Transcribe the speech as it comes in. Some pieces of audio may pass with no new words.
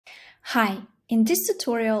Hi, in this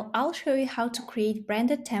tutorial, I'll show you how to create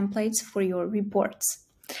branded templates for your reports.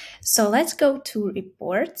 So let's go to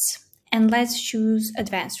Reports and let's choose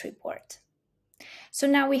Advanced Report. So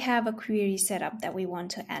now we have a query set up that we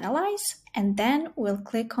want to analyze, and then we'll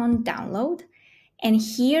click on Download. And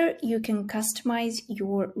here you can customize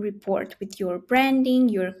your report with your branding,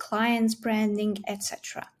 your client's branding,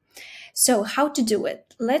 etc. So how to do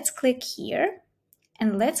it? Let's click here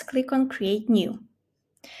and let's click on Create New.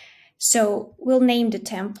 So we'll name the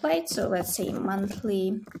template. So let's say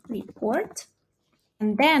monthly report.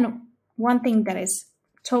 And then one thing that is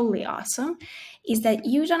totally awesome is that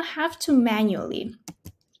you don't have to manually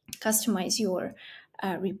customize your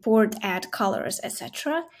report, add colors,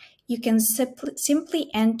 etc. You can simply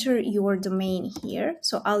enter your domain here.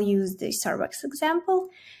 So I'll use the Starbucks example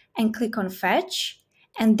and click on Fetch.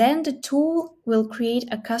 And then the tool will create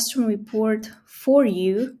a custom report for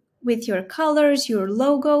you with your colors, your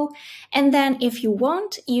logo. And then if you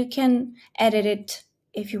want, you can edit it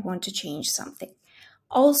if you want to change something.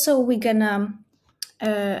 Also, we're gonna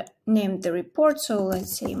name the report. So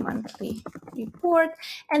let's say monthly report,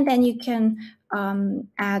 and then you can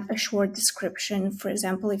add a short description. For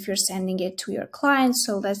example, if you're sending it to your client.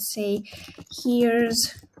 So let's say,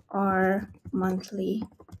 here's our monthly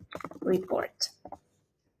report.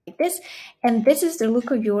 Like this, and this is the look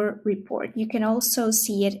of your report. You can also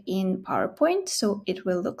see it in PowerPoint, so it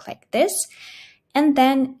will look like this. And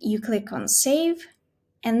then you click on Save,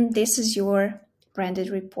 and this is your branded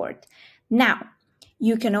report. Now,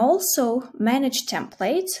 you can also manage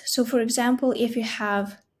templates. So for example, if you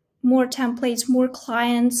have more templates, more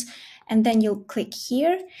clients, and then you'll click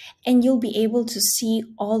here and you'll be able to see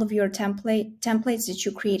all of your templates that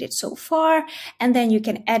you created so far, and then you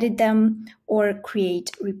can edit them or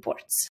create reports.